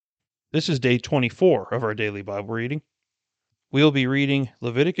This is day 24 of our daily Bible reading. We'll be reading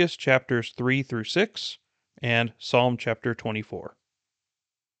Leviticus chapters 3 through 6 and Psalm chapter 24.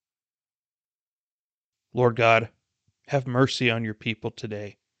 Lord God, have mercy on your people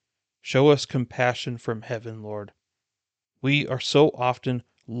today. Show us compassion from heaven, Lord. We are so often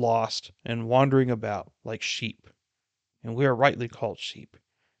lost and wandering about like sheep, and we are rightly called sheep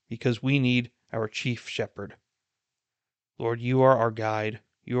because we need our chief shepherd. Lord, you are our guide,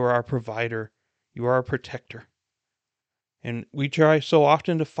 you are our provider, you are our protector. And we try so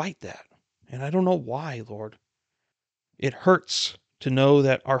often to fight that. And I don't know why, Lord. It hurts to know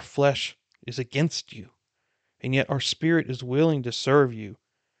that our flesh is against you, and yet our spirit is willing to serve you.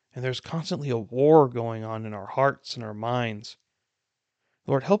 And there's constantly a war going on in our hearts and our minds.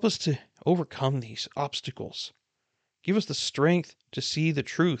 Lord, help us to overcome these obstacles. Give us the strength to see the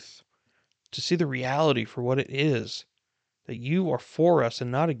truth, to see the reality for what it is, that you are for us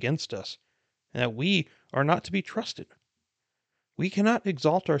and not against us, and that we are not to be trusted. We cannot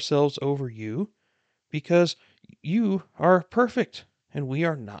exalt ourselves over you because you are perfect and we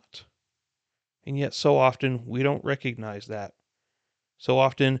are not. And yet so often we don't recognize that. So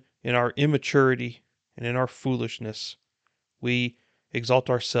often in our immaturity and in our foolishness, we exalt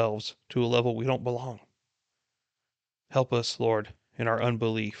ourselves to a level we don't belong. Help us, Lord, in our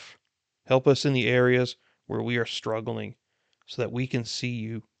unbelief. Help us in the areas where we are struggling so that we can see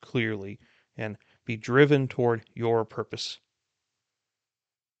you clearly and be driven toward your purpose.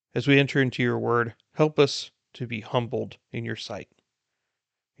 As we enter into your word, help us to be humbled in your sight.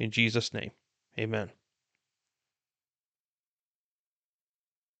 In Jesus' name, amen.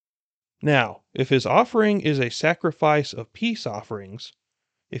 Now, if his offering is a sacrifice of peace offerings,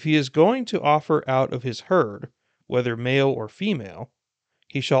 if he is going to offer out of his herd, whether male or female,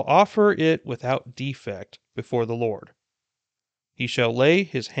 he shall offer it without defect before the Lord. He shall lay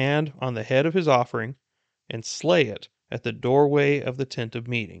his hand on the head of his offering and slay it at the doorway of the tent of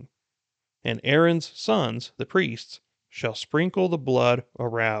meeting. And Aaron's sons, the priests, shall sprinkle the blood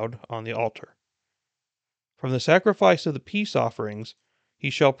around on the altar. From the sacrifice of the peace offerings, he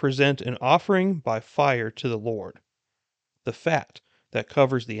shall present an offering by fire to the Lord, the fat that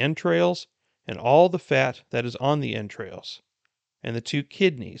covers the entrails, and all the fat that is on the entrails, and the 2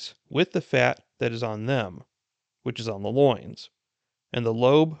 kidneys, with the fat that is on them, which is on the loins, and the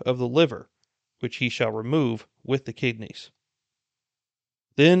lobe of the liver, which he shall remove with the kidneys.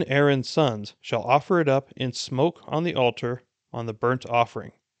 Then Aaron's sons shall offer it up in smoke on the altar on the burnt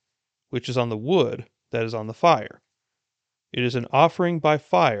offering, which is on the wood that is on the fire. It is an offering by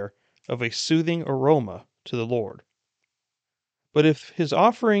fire of a soothing aroma to the Lord. But if his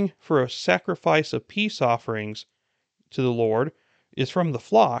offering for a sacrifice of peace offerings to the Lord is from the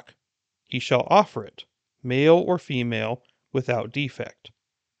flock, he shall offer it, male or female, without defect.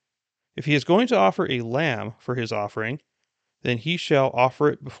 If he is going to offer a lamb for his offering, then he shall offer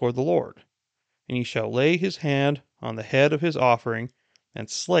it before the Lord, and he shall lay his hand on the head of his offering and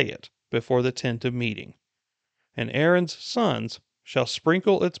slay it before the tent of meeting. And Aaron's sons shall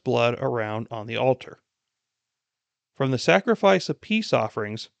sprinkle its blood around on the altar. From the sacrifice of peace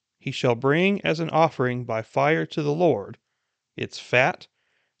offerings he shall bring as an offering by fire to the Lord its fat,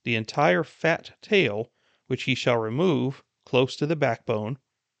 the entire fat tail, which he shall remove close to the backbone,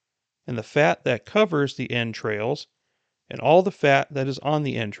 and the fat that covers the entrails, and all the fat that is on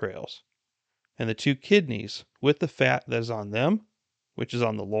the entrails, and the 2 kidneys with the fat that is on them, which is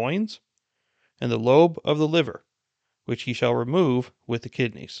on the loins, and the lobe of the liver, which he shall remove with the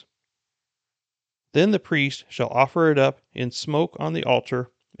kidneys. Then the priest shall offer it up in smoke on the altar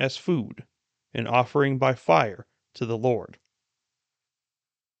as food, an offering by fire to the Lord.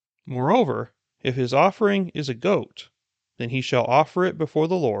 Moreover, if his offering is a goat, then he shall offer it before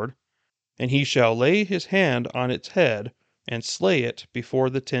the Lord, and he shall lay his hand on its head and slay it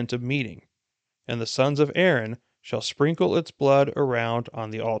before the tent of meeting, and the sons of Aaron shall sprinkle its blood around on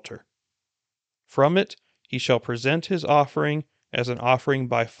the altar. From it he shall present his offering as an offering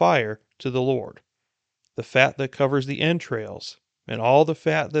by fire to the Lord, the fat that covers the entrails, and all the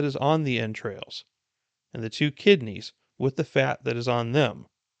fat that is on the entrails, and the 2 kidneys with the fat that is on them,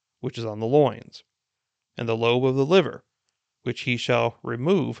 which is on the loins, and the lobe of the liver, which he shall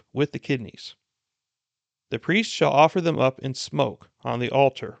remove with the kidneys. The priest shall offer them up in smoke on the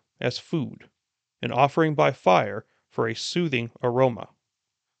altar as food, an offering by fire for a soothing aroma.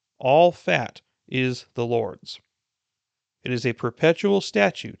 All fat is the Lord's. It is a perpetual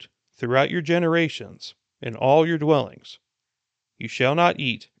statute throughout your generations in all your dwellings. You shall not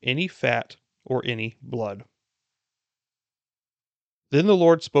eat any fat or any blood. Then the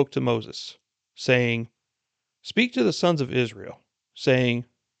Lord spoke to Moses, saying, Speak to the sons of Israel, saying,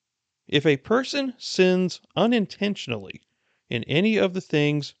 If a person sins unintentionally in any of the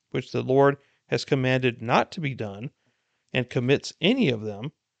things which the Lord has commanded not to be done, and commits any of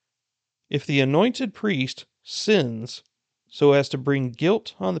them, if the anointed priest sins so as to bring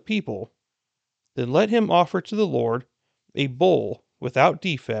guilt on the people, then let him offer to the Lord a bull without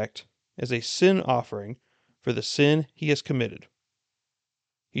defect as a sin offering for the sin he has committed.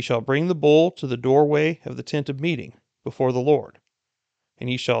 He shall bring the bull to the doorway of the tent of meeting before the Lord, and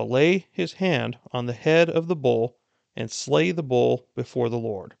he shall lay his hand on the head of the bull and slay the bull before the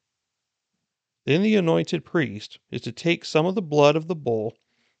Lord. Then the anointed priest is to take some of the blood of the bull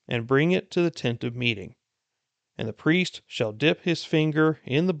and bring it to the tent of meeting, and the priest shall dip his finger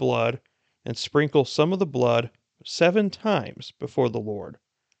in the blood and sprinkle some of the blood 7 times before the Lord,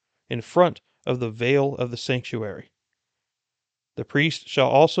 in front of the veil of the sanctuary. The priest shall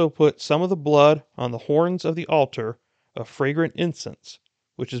also put some of the blood on the horns of the altar of fragrant incense,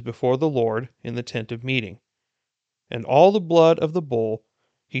 which is before the Lord in the tent of meeting. And all the blood of the bull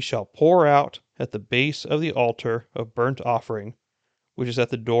he shall pour out at the base of the altar of burnt offering, which is at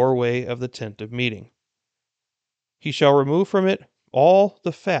the doorway of the tent of meeting. He shall remove from it all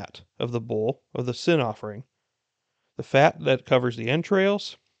the fat of the bull of the sin offering, the fat that covers the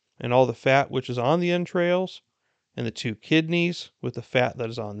entrails, and all the fat which is on the entrails, and the 2 kidneys with the fat that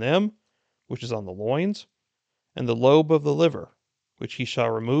is on them, which is on the loins, and the lobe of the liver, which he shall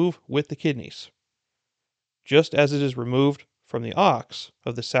remove with the kidneys, just as it is removed from the ox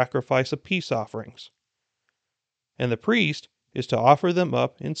of the sacrifice of peace offerings. And the priest is to offer them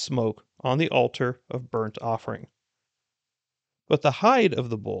up in smoke on the altar of burnt offering. But the hide of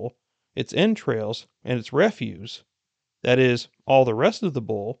the bull, its entrails, and its refuse, that is, all the rest of the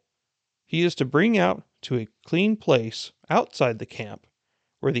bull, he is to bring out to a clean place outside the camp,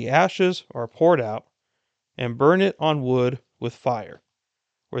 where the ashes are poured out, and burn it on wood with fire.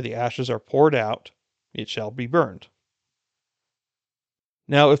 Where the ashes are poured out, it shall be burned.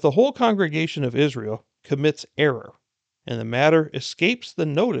 Now, if the whole congregation of Israel commits error, and the matter escapes the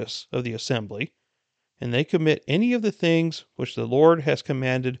notice of the assembly, and they commit any of the things which the Lord has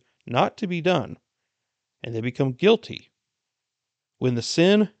commanded not to be done, and they become guilty, when the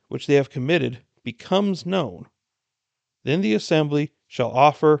sin which they have committed becomes known, then the assembly shall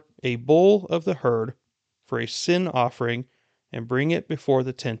offer a bull of the herd for a sin offering and bring it before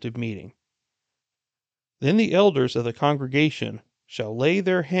the tent of meeting. Then the elders of the congregation shall lay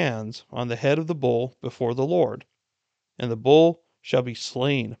their hands on the head of the bull before the Lord, and the bull shall be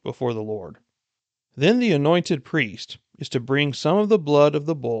slain before the Lord. Then the anointed priest is to bring some of the blood of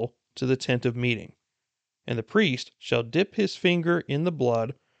the bull to the tent of meeting, and the priest shall dip his finger in the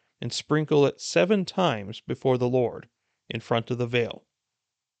blood and sprinkle it 7 times before the Lord, in front of the veil.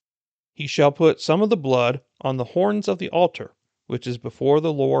 He shall put some of the blood on the horns of the altar, which is before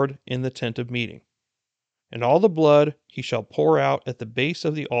the Lord in the tent of meeting. And all the blood he shall pour out at the base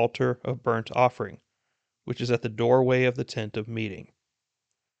of the altar of burnt offering, which is at the doorway of the tent of meeting.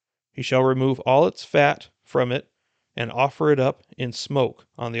 He shall remove all its fat from it, and offer it up in smoke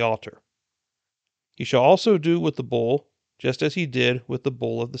on the altar. He shall also do with the bull, just as he did with the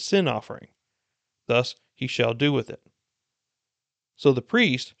bull of the sin offering. Thus he shall do with it. So the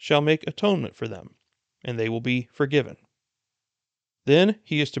priest shall make atonement for them, and they will be forgiven. Then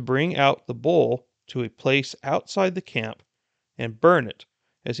he is to bring out the bull to a place outside the camp, and burn it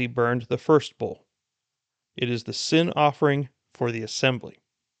as he burned the first bull. It is the sin offering for the assembly.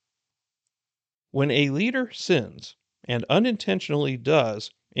 When a leader sins, and unintentionally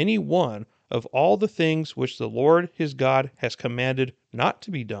does any one of all the things which the Lord his God has commanded not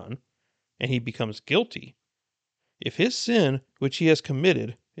to be done, and he becomes guilty, if his sin which he has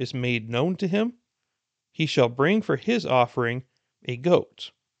committed is made known to him, he shall bring for his offering a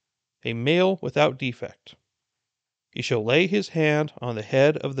goat, a male without defect. He shall lay his hand on the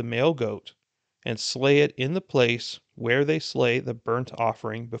head of the male goat, and slay it in the place where they slay the burnt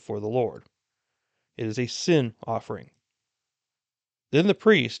offering before the Lord. It is a sin offering. Then the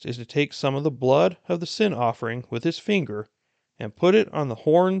priest is to take some of the blood of the sin offering with his finger, and put it on the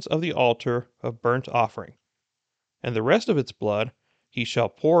horns of the altar of burnt offering, and the rest of its blood he shall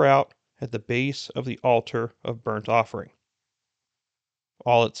pour out at the base of the altar of burnt offering.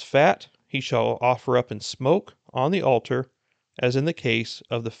 All its fat he shall offer up in smoke on the altar, as in the case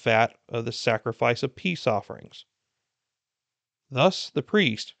of the fat of the sacrifice of peace offerings. Thus the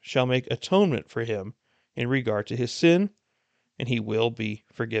priest shall make atonement for him in regard to his sin, and he will be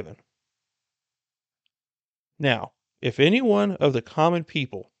forgiven. Now, if any one of the common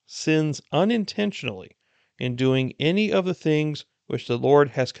people sins unintentionally in doing any of the things which the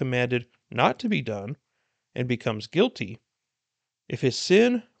Lord has commanded not to be done, and becomes guilty, If his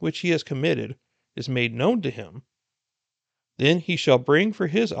sin which he has committed is made known to him, then he shall bring for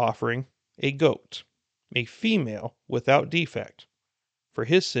his offering a goat, a female without defect, for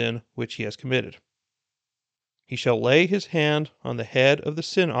his sin which he has committed. He shall lay his hand on the head of the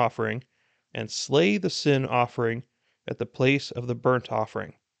sin offering and slay the sin offering at the place of the burnt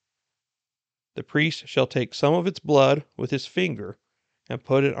offering. The priest shall take some of its blood with his finger and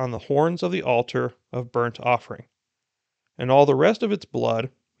put it on the horns of the altar of burnt offering, and all the rest of its blood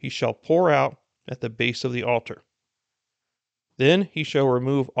he shall pour out at the base of the altar. Then he shall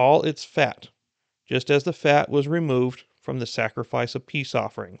remove all its fat, just as the fat was removed from the sacrifice of peace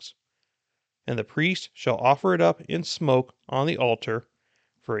offerings. And the priest shall offer it up in smoke on the altar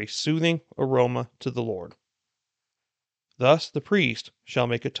for a soothing aroma to the Lord. Thus the priest shall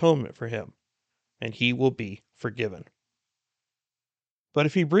make atonement for him, and he will be forgiven. But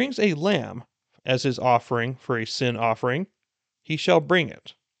if he brings a lamb as his offering for a sin offering, he shall bring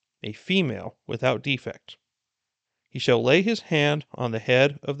it, a female without defect. He shall lay his hand on the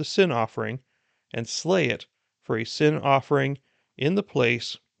head of the sin offering and slay it for a sin offering in the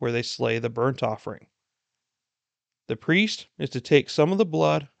place where they slay the burnt offering. The priest is to take some of the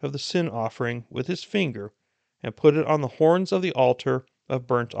blood of the sin offering with his finger and put it on the horns of the altar of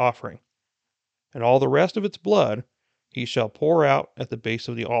burnt offering, and all the rest of its blood he shall pour out at the base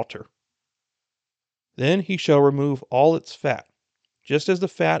of the altar. Then he shall remove all its fat, just as the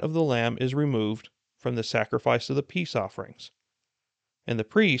fat of the lamb is removed from the sacrifice of the peace offerings. And the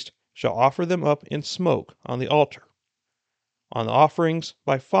priest shall offer them up in smoke on the altar, on the offerings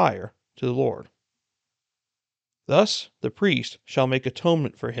by fire to the Lord. Thus the priest shall make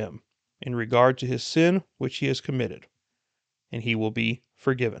atonement for him in regard to his sin which he has committed, and he will be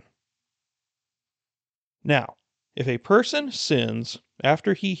forgiven. Now, if a person sins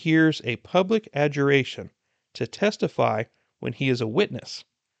after he hears a public adjuration to testify when he is a witness,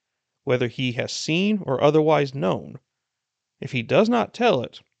 whether he has seen or otherwise known, if he does not tell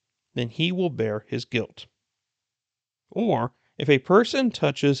it, then he will bear his guilt. Or if a person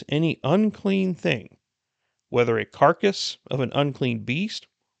touches any unclean thing, whether a carcass of an unclean beast,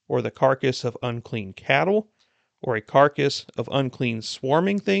 or the carcass of unclean cattle, or a carcass of unclean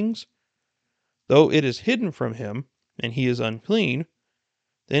swarming things, though it is hidden from him, and he is unclean,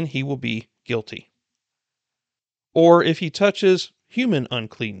 then he will be guilty. Or if he touches human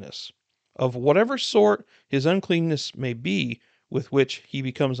uncleanness, of whatever sort his uncleanness may be with which he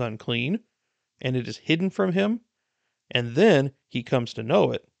becomes unclean, and it is hidden from him, and then he comes to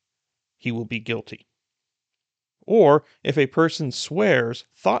know it, he will be guilty. Or if a person swears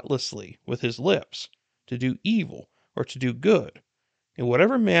thoughtlessly with his lips to do evil or to do good, in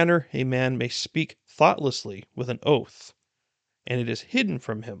whatever manner a man may speak thoughtlessly with an oath, and it is hidden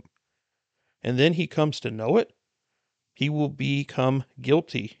from him, and then he comes to know it, he will become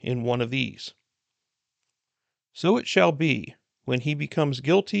guilty in one of these. So it shall be, when he becomes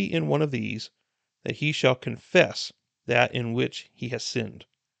guilty in one of these, that he shall confess that in which he has sinned.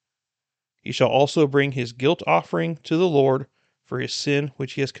 He shall also bring his guilt offering to the Lord for his sin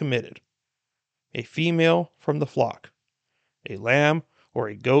which he has committed, a female from the flock, a lamb or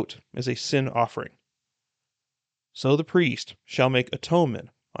a goat as a sin offering. So the priest shall make atonement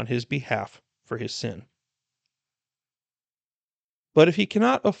on his behalf for his sin. But if he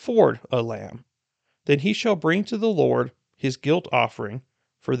cannot afford a lamb, then he shall bring to the Lord his guilt offering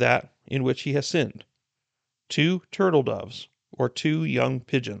for that in which he has sinned, 2 turtle doves or 2 young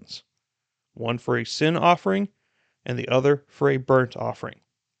pigeons, one for a sin offering and the other for a burnt offering.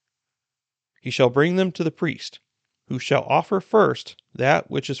 He shall bring them to the priest, who shall offer first that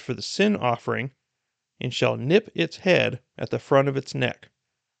which is for the sin offering, and shall nip its head at the front of its neck,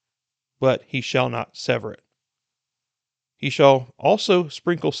 but he shall not sever it. He shall also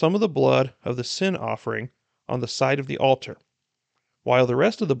sprinkle some of the blood of the sin offering on the side of the altar, while the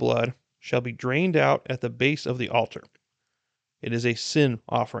rest of the blood shall be drained out at the base of the altar. It is a sin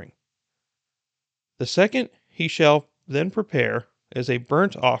offering. The second he shall then prepare as a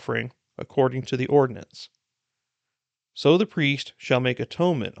burnt offering according to the ordinance. So the priest shall make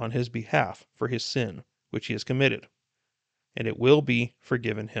atonement on his behalf for his sin which he has committed, and it will be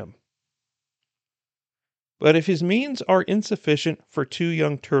forgiven him. But if his means are insufficient for 2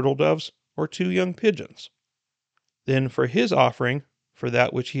 young turtle doves or 2 young pigeons, then for his offering for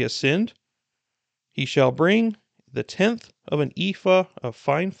that which he has sinned, he shall bring the 10th of an ephah of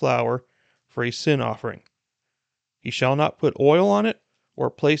fine flour for a sin offering. He shall not put oil on it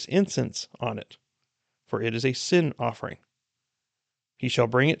or place incense on it, for it is a sin offering. He shall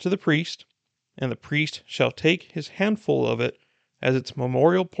bring it to the priest, and the priest shall take his handful of it as its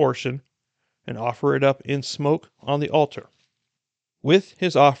memorial portion and offer it up in smoke on the altar. with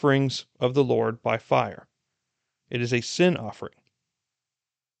his offerings of the Lord by fire. It is a sin offering.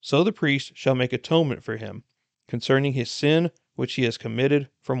 So the priest shall make atonement for him concerning his sin which he has committed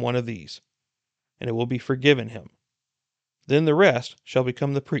from one of these, and it will be forgiven him. Then the rest shall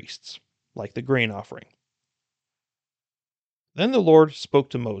become the priest's, like the grain offering. Then the Lord spoke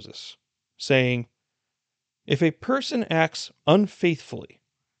to Moses, saying, If a person acts unfaithfully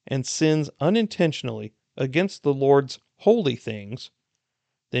and sins unintentionally against the Lord's holy things,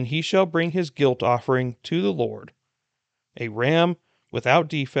 then he shall bring his guilt offering to the Lord, a ram without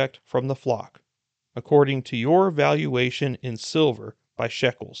defect from the flock, according to your valuation in silver by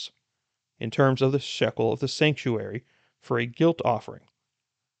shekels, in terms of the shekel of the sanctuary, for a guilt offering.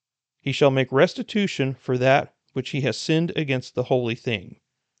 He shall make restitution for that which he has sinned against the holy thing,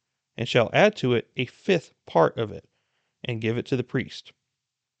 and shall add to it a fifth part of it, and give it to the priest.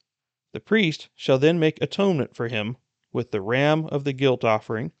 The priest shall then make atonement for him with the ram of the guilt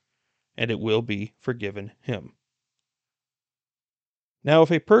offering, and it will be forgiven him. Now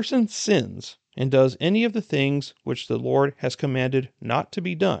if a person sins and does any of the things which the Lord has commanded not to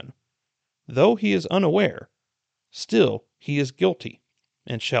be done, though he is unaware, still he is guilty,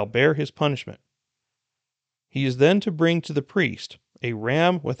 and shall bear his punishment. He is then to bring to the priest a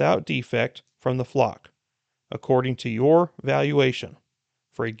ram without defect from the flock, according to your valuation,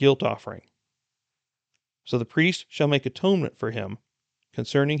 for a guilt offering. So the priest shall make atonement for him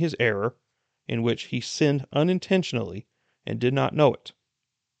concerning his error, in which he sinned unintentionally and did not know it,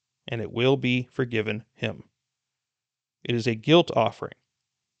 and it will be forgiven him. It is a guilt offering.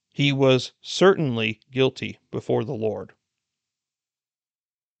 He was certainly guilty before the Lord.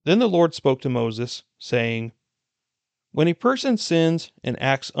 Then the Lord spoke to Moses, saying, When a person sins and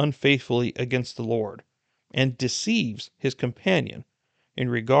acts unfaithfully against the Lord, and deceives his companion in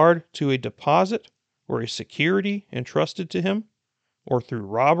regard to a deposit or a security entrusted to him, or through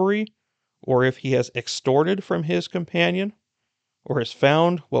robbery, or if he has extorted from his companion, or has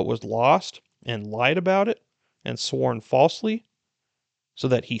found what was lost and lied about it, and sworn falsely, so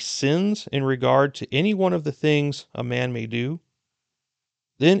that he sins in regard to any one of the things a man may do,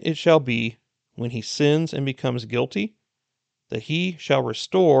 then it shall be, when he sins and becomes guilty, that he shall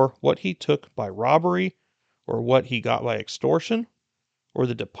restore what he took by robbery, or what he got by extortion, or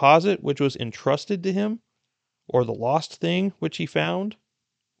the deposit which was entrusted to him, or the lost thing which he found,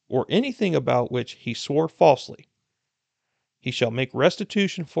 or anything about which he swore falsely. He shall make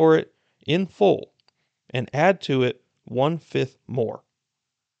restitution for it in full, and add to it 1/5 more.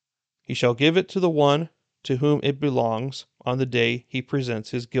 He shall give it to the one to whom it belongs on the day he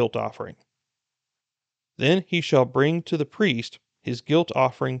presents his guilt offering. Then he shall bring to the priest his guilt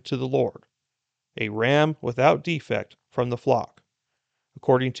offering to the Lord, a ram without defect from the flock,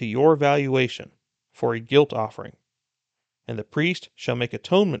 according to your valuation, for a guilt offering. And the priest shall make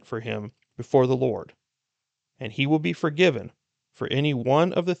atonement for him before the Lord, and he will be forgiven for any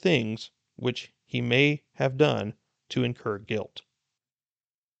one of the things which he may have done to incur guilt.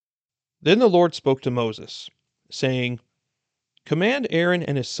 Then the Lord spoke to Moses, saying, Command Aaron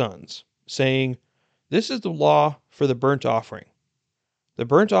and his sons, saying, This is the law for the burnt offering. The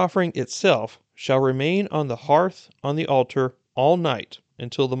burnt offering itself shall remain on the hearth on the altar all night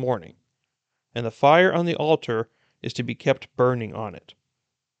until the morning, and the fire on the altar is to be kept burning on it.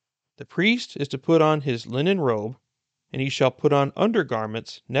 The priest is to put on his linen robe, and he shall put on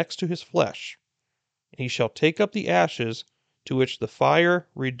undergarments next to his flesh, and he shall take up the ashes to which the fire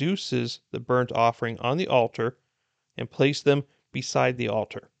reduces the burnt offering on the altar, and place them beside the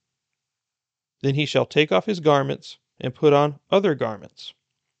altar. Then he shall take off his garments, and put on other garments,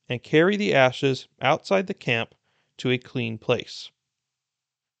 and carry the ashes outside the camp to a clean place.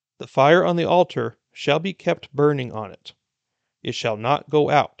 The fire on the altar shall be kept burning on it. It shall not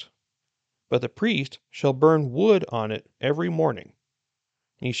go out. But the priest shall burn wood on it every morning,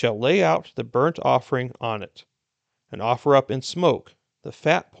 and he shall lay out the burnt offering on it, and offer up in smoke the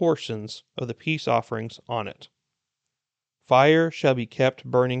fat portions of the peace offerings on it. Fire shall be kept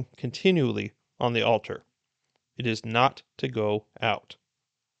burning continually on the altar. It is not to go out.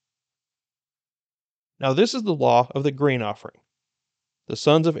 Now this is the law of the grain offering. The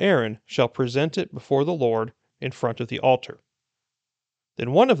sons of Aaron shall present it before the Lord in front of the altar.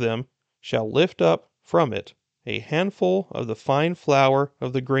 Then one of them shall lift up from it a handful of the fine flour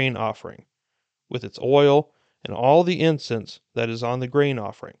of the grain offering, with its oil and all the incense that is on the grain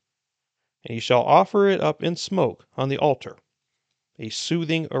offering, and he shall offer it up in smoke on the altar, a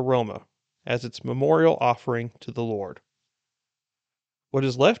soothing aroma, as its memorial offering to the Lord. What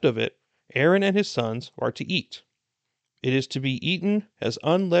is left of it, Aaron and his sons are to eat. It is to be eaten as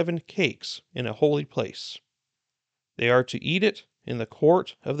unleavened cakes in a holy place. They are to eat it in the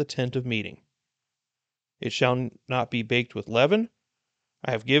court of the tent of meeting. It shall not be baked with leaven.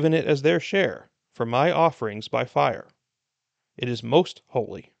 I have given it as their share for my offerings by fire. It is most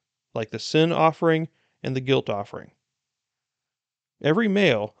holy, like the sin offering and the guilt offering. Every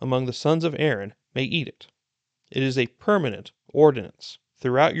male among the sons of Aaron may eat it. It is a permanent ordinance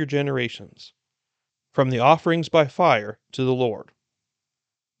throughout your generations, from the offerings by fire to the Lord.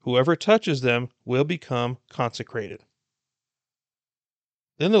 Whoever touches them will become consecrated.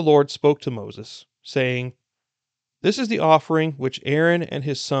 Then the Lord spoke to Moses, saying, This is the offering which Aaron and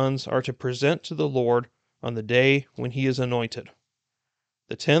his sons are to present to the Lord on the day when he is anointed.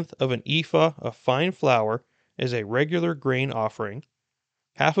 The 10th of an ephah of fine flour is a regular grain offering,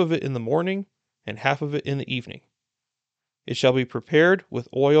 half of it in the morning and half of it in the evening. It shall be prepared with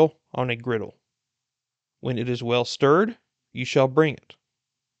oil on a griddle. When it is well stirred, you shall bring it.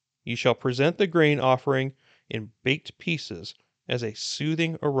 You shall present the grain offering in baked pieces as a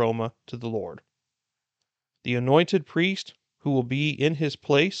soothing aroma to the Lord. The anointed priest, who will be in his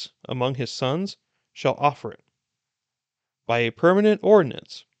place among his sons, shall offer it. By a permanent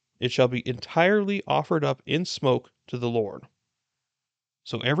ordinance, it shall be entirely offered up in smoke to the Lord.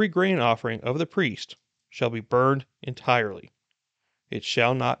 So every grain offering of the priest shall be burned entirely. It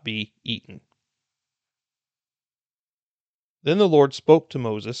shall not be eaten. Then the Lord spoke to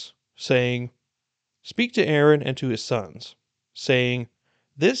Moses, saying, Speak to Aaron and to his sons, saying,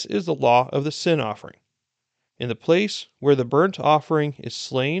 This is the law of the sin offering. In the place where the burnt offering is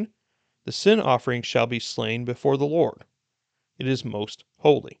slain, the sin offering shall be slain before the Lord. It is most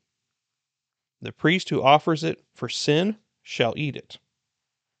holy. The priest who offers it for sin shall eat it.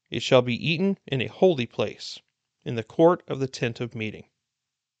 It shall be eaten in a holy place, in the court of the tent of meeting.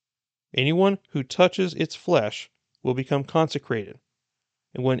 Anyone who touches its flesh will become consecrated,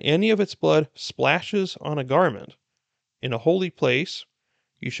 and when any of its blood splashes on a garment, in a holy place,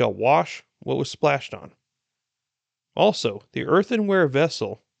 you shall wash what was splashed on. Also, the earthenware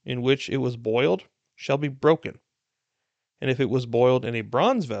vessel in which it was boiled shall be broken, and if it was boiled in a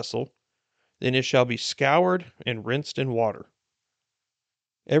bronze vessel, then it shall be scoured and rinsed in water.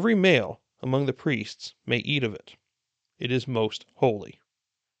 Every male among the priests may eat of it. It is most holy.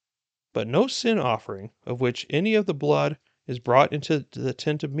 But no sin offering of which any of the blood is brought into the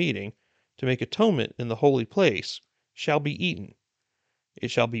tent of meeting to make atonement in the holy place shall be eaten. It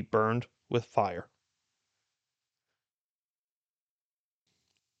shall be burned with fire.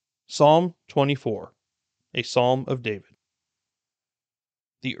 Psalm 24, a psalm of David.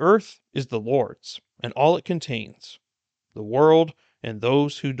 The earth is the Lord's, and all it contains, the world and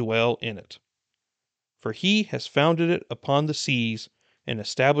those who dwell in it. For he has founded it upon the seas and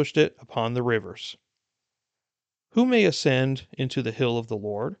established it upon the rivers. Who may ascend into the hill of the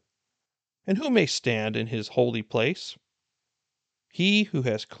Lord? And who may stand in his holy place? He who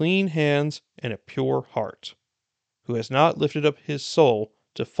has clean hands and a pure heart, who has not lifted up his soul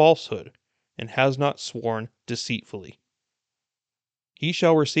to falsehood and has not sworn deceitfully. He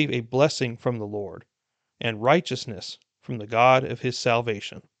shall receive a blessing from the Lord, and righteousness from the God of his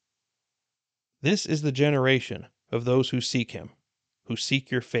salvation. This is the generation of those who seek him, who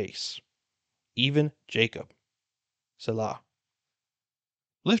seek your face, even Jacob. Selah.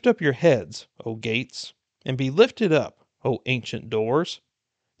 Lift up your heads, O gates, and be lifted up, O ancient doors,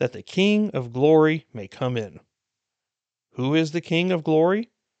 that the King of glory may come in. Who is the King of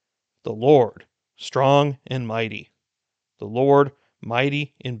glory? The Lord, strong and mighty, the Lord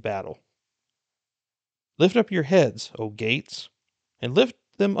mighty in battle. Lift up your heads, O gates, and lift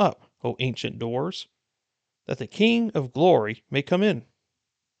them up, O ancient doors, that the King of glory may come in.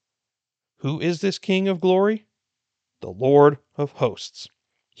 Who is this King of glory? The Lord of hosts.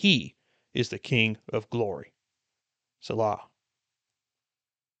 He is the King of glory. Selah.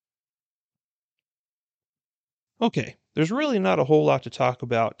 Okay, there's really not a whole lot to talk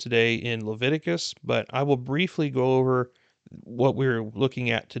about today in Leviticus, but I will briefly go over what we're looking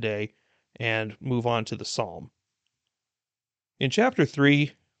at today and move on to the psalm. In chapter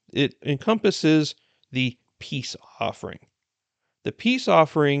 3, it encompasses the peace offering. The peace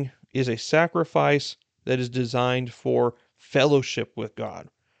offering is a sacrifice that is designed for fellowship with God,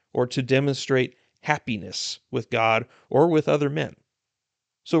 or to demonstrate happiness with God or with other men.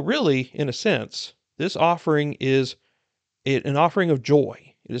 So really, in a sense, this offering is an offering of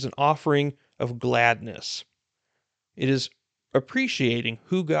joy. It is an offering of gladness. It is appreciating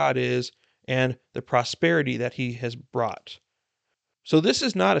who God is and the prosperity that he has brought. So this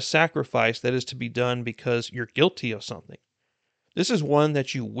is not a sacrifice that is to be done because you're guilty of something. This is one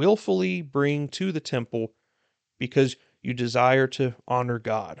that you willfully bring to the temple because you desire to honor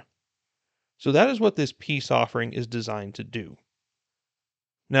God. So that is what this peace offering is designed to do.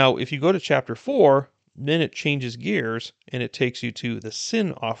 Now, if you go to chapter 4, then it changes gears and it takes you to the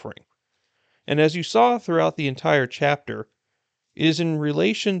sin offering. And as you saw throughout the entire chapter, it is in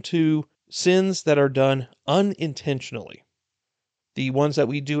relation to sins that are done unintentionally, the ones that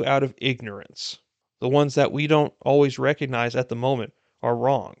we do out of ignorance, the ones that we don't always recognize at the moment are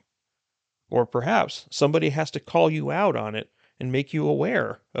wrong. Or perhaps somebody has to call you out on it and make you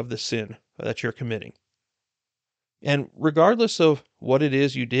aware of the sin that you're committing. And regardless of what it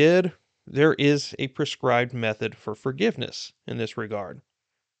is you did, there is a prescribed method for forgiveness in this regard.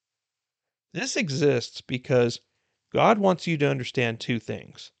 This exists because God wants you to understand two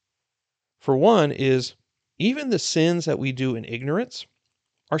things. For one is even the sins that we do in ignorance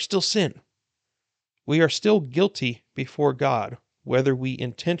are still sin. We are still guilty before God, whether we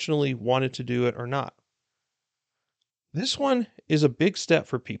intentionally wanted to do it or not. This one is a big step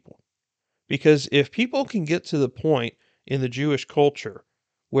for people because if people can get to the point in the Jewish culture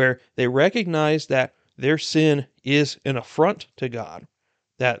where they recognize that their sin is an affront to God,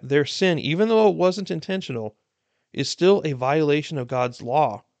 that their sin, even though it wasn't intentional, is still a violation of God's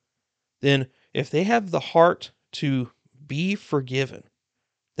law, then if they have the heart to be forgiven,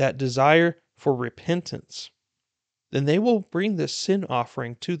 that desire for repentance, then they will bring this sin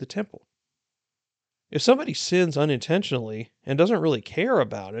offering to the temple. If somebody sins unintentionally and doesn't really care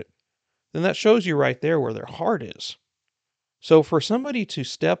about it, then that shows you right there where their heart is. So for somebody to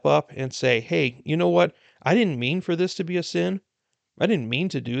step up and say, hey, you know what? I didn't mean for this to be a sin. I didn't mean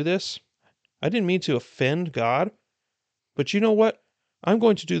to do this. I didn't mean to offend God. But you know what? I'm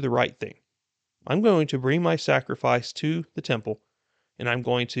going to do the right thing. I'm going to bring my sacrifice to the temple and I'm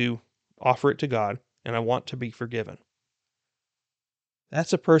going to offer it to God and I want to be forgiven.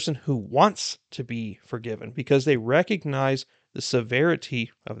 That's a person who wants to be forgiven because they recognize the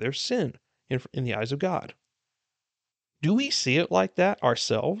severity of their sin in the eyes of God. Do we see it like that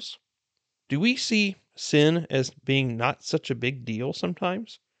ourselves? Do we see sin as being not such a big deal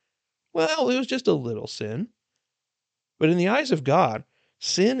sometimes? Well, it was just a little sin. But in the eyes of God,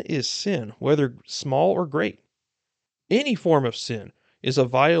 sin is sin, whether small or great. Any form of sin is a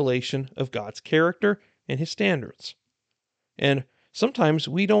violation of God's character and his standards. And sometimes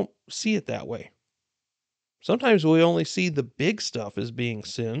we don't see it that way. Sometimes we only see the big stuff as being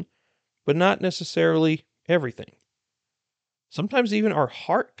sin, but not necessarily everything. Sometimes even our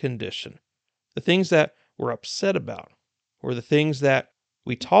heart condition, the things that we're upset about, or the things that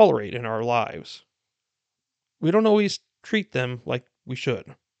we tolerate in our lives, we don't always treat them like we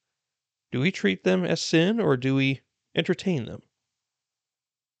should. Do we treat them as sin or do we entertain them?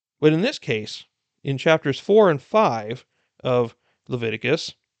 But in this case, in chapters 4 and 5 of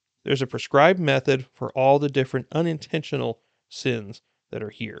Leviticus, there's a prescribed method for all the different unintentional sins that are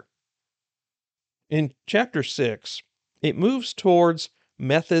here. In chapter 6, it moves towards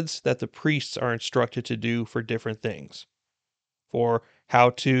methods that the priests are instructed to do for different things. For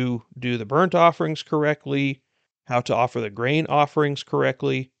how to do the burnt offerings correctly, how to offer the grain offerings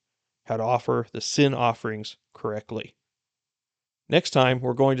correctly, how to offer the sin offerings correctly. Next time,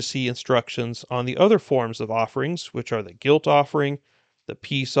 we're going to see instructions on the other forms of offerings, which are the guilt offering, the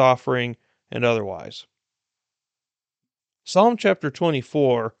peace offering, and otherwise. Psalm chapter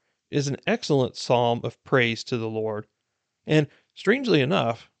 24 is an excellent psalm of praise to the Lord, and strangely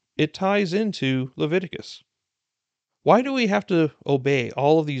enough, it ties into Leviticus. Why do we have to obey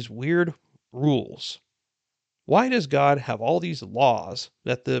all of these weird rules? Why does God have all these laws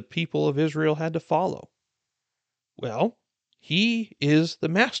that the people of Israel had to follow? Well, he is the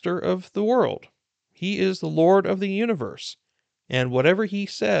master of the world. He is the Lord of the universe. And whatever he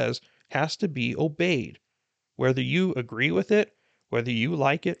says has to be obeyed, whether you agree with it, whether you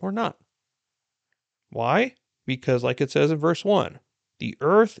like it or not. Why? Because, like it says in verse 1, the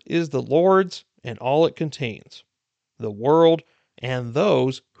earth is the Lord's and all it contains, the world and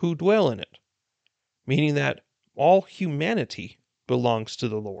those who dwell in it. Meaning that all humanity belongs to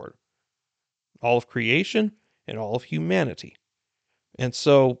the Lord, all of creation and all of humanity. And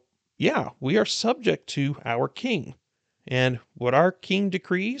so, yeah, we are subject to our king. And what our king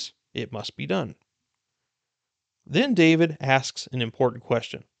decrees, it must be done. Then David asks an important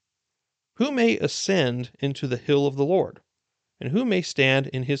question. Who may ascend into the hill of the Lord? And who may stand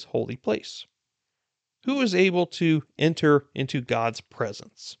in his holy place? Who is able to enter into God's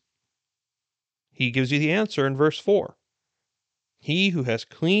presence? He gives you the answer in verse 4. He who has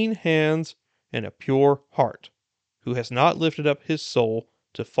clean hands and a pure heart, who has not lifted up his soul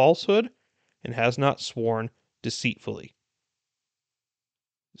to falsehood and has not sworn deceitfully.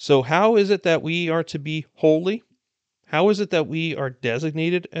 So how is it that we are to be holy? How is it that we are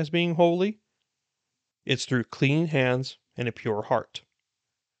designated as being holy? It's through clean hands and a pure heart.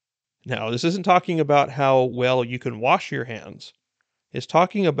 Now, this isn't talking about how well you can wash your hands. It's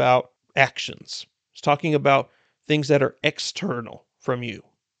talking about actions. It's talking about things that are external from you.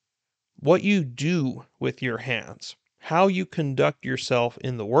 What you do with your hands, how you conduct yourself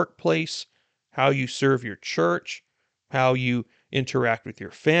in the workplace, how you serve your church, how you interact with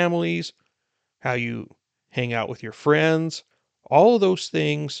your families, how you hang out with your friends. All of those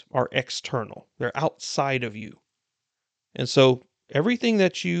things are external. They're outside of you. And so everything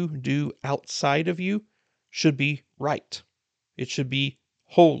that you do outside of you should be right. It should be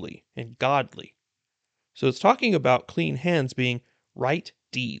holy and godly. So it's talking about clean hands being right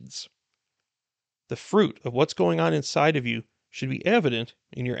deeds. The fruit of what's going on inside of you should be evident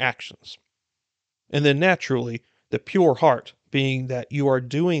in your actions. And then naturally, the pure heart being that you are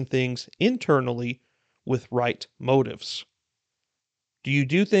doing things internally with right motives. Do you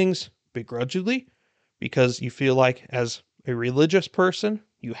do things begrudgingly because you feel like, as a religious person,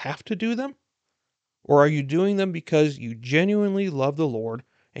 you have to do them? Or are you doing them because you genuinely love the Lord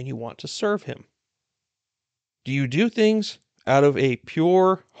and you want to serve Him? Do you do things out of a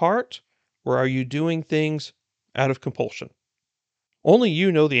pure heart, or are you doing things out of compulsion? Only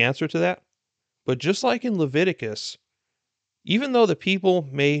you know the answer to that. But just like in Leviticus, even though the people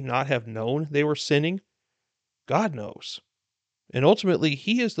may not have known they were sinning, God knows. And ultimately,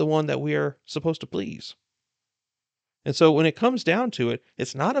 He is the one that we are supposed to please. And so when it comes down to it,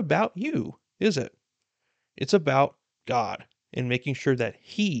 it's not about you, is it? It's about God and making sure that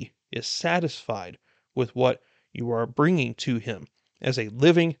He is satisfied with what you are bringing to Him as a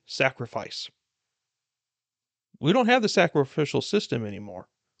living sacrifice. We don't have the sacrificial system anymore.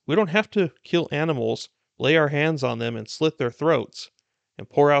 We don't have to kill animals, lay our hands on them and slit their throats, and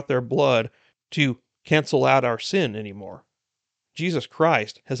pour out their blood to cancel out our sin anymore. Jesus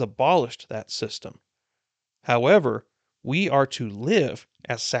Christ has abolished that system. However, we are to live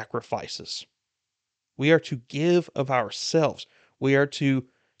as sacrifices. We are to give of ourselves. We are to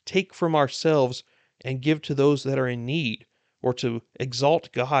take from ourselves and give to those that are in need, or to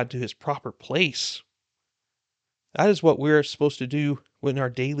exalt God to His proper place. That is what we're supposed to do in our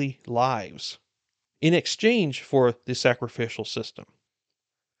daily lives, in exchange for the sacrificial system.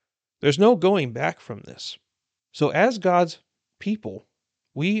 There's no going back from this. So as God's people,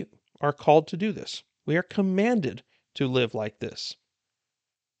 we are called to do this. We are commanded to live like this.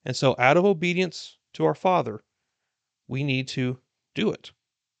 And so out of obedience to our Father, we need to do it.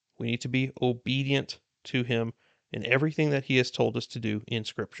 We need to be obedient to Him in everything that He has told us to do in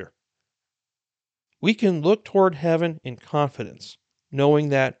Scripture. We can look toward heaven in confidence, knowing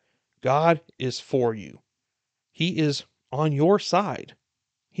that God is for you. He is on your side.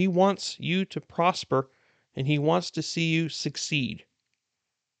 He wants you to prosper, and He wants to see you succeed.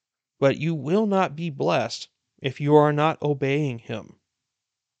 But you will not be blessed if you are not obeying Him.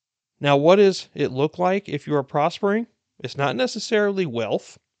 Now, what does it look like if you are prospering? It's not necessarily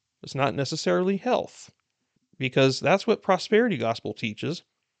wealth. It's not necessarily health, because that's what prosperity gospel teaches.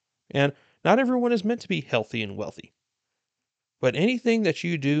 And not everyone is meant to be healthy and wealthy. But anything that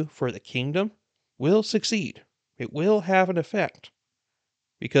you do for the kingdom will succeed. It will have an effect.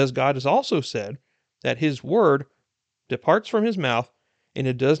 Because God has also said that His word departs from His mouth and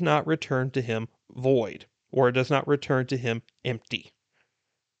it does not return to Him void, or it does not return to Him empty.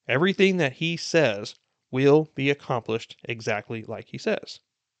 Everything that He says will be accomplished exactly like He says.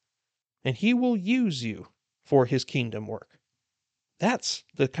 And He will use you for His kingdom work. That's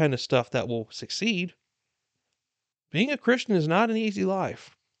the kind of stuff that will succeed. Being a Christian is not an easy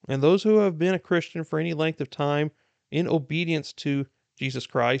life. And those who have been a Christian for any length of time in obedience to Jesus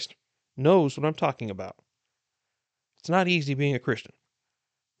Christ knows what I'm talking about. It's not easy being a Christian.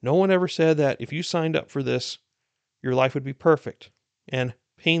 No one ever said that if you signed up for this, your life would be perfect and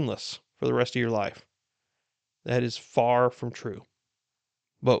painless for the rest of your life. That is far from true.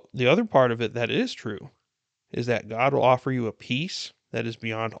 But the other part of it that is true is that God will offer you a peace that is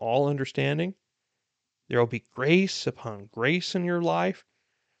beyond all understanding. There will be grace upon grace in your life.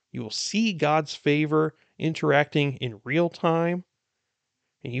 You will see God's favor interacting in real time,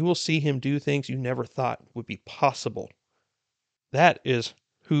 and you will see Him do things you never thought would be possible. That is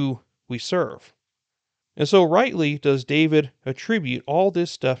who we serve. And so rightly does David attribute all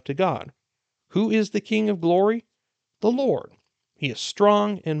this stuff to God. Who is the King of glory? The Lord. He is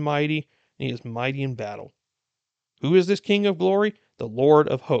strong and mighty, and He is mighty in battle. Who is this King of glory? The Lord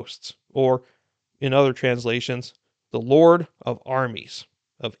of hosts, or in other translations, the Lord of armies,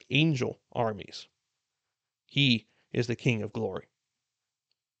 of angel armies. He is the King of glory.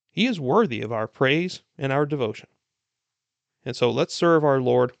 He is worthy of our praise and our devotion. And so let's serve our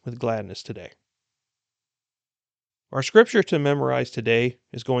Lord with gladness today. Our scripture to memorize today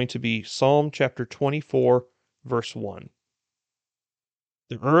is going to be Psalm chapter 24, verse 1.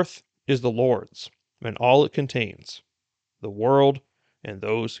 The earth is the Lord's, and all it contains, the world and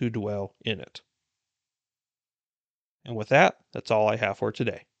those who dwell in it. And with that, that's all I have for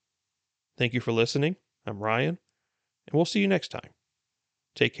today. Thank you for listening. I'm Ryan, and we'll see you next time.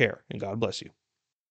 Take care, and God bless you.